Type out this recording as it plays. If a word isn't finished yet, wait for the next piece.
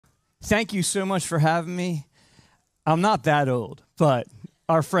Thank you so much for having me. I'm not that old, but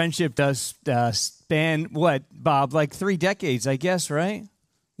our friendship does span, what, Bob, like 3 decades, I guess, right?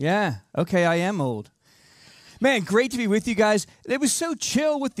 Yeah, okay, I am old. Man, great to be with you guys. It was so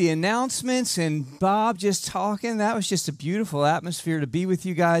chill with the announcements and Bob just talking. That was just a beautiful atmosphere to be with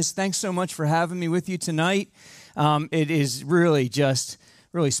you guys. Thanks so much for having me with you tonight. It is really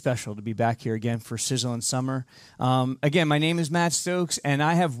special to be back here again for Sizzilin Summer. Again, my name is Matt Stokes, and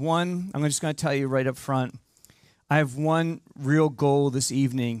I'm just going to tell you right up front, I have one real goal this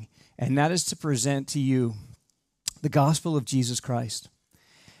evening, and that is to present to you the gospel of Jesus Christ.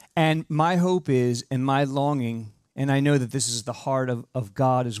 And my hope is, and my longing, and I know that this is the heart of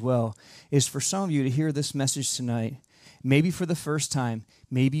God as well, is for some of you to hear this message tonight, maybe for the first time,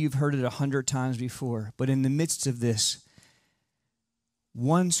 maybe you've heard it 100 times before, but in the midst of this,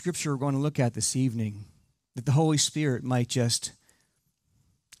 one scripture we're going to look at this evening, that the Holy Spirit might just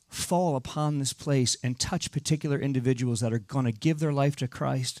fall upon this place and touch particular individuals that are going to give their life to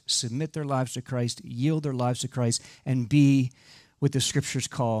Christ, submit their lives to Christ, yield their lives to Christ, and be what the scriptures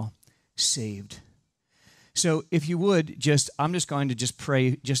call saved. So if you would, I'm just going to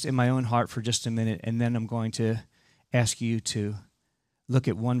pray just in my own heart for just a minute, and then I'm going to ask you to look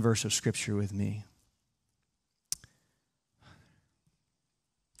at one verse of scripture with me.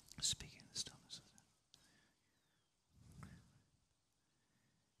 Speaking in the stillness of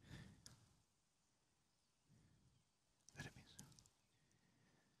let it be so.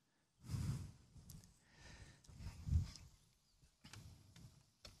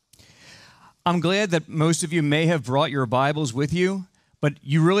 I'm glad that most of you may have brought your Bibles with you, but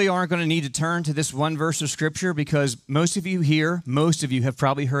you really aren't going to need to turn to this one verse of Scripture because most of you have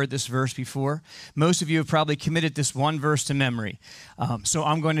probably heard this verse before. Most of you have probably committed this one verse to memory. So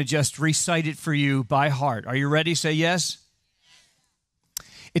I'm going to just recite it for you by heart. Are you ready? Say yes.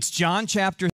 It's John chapter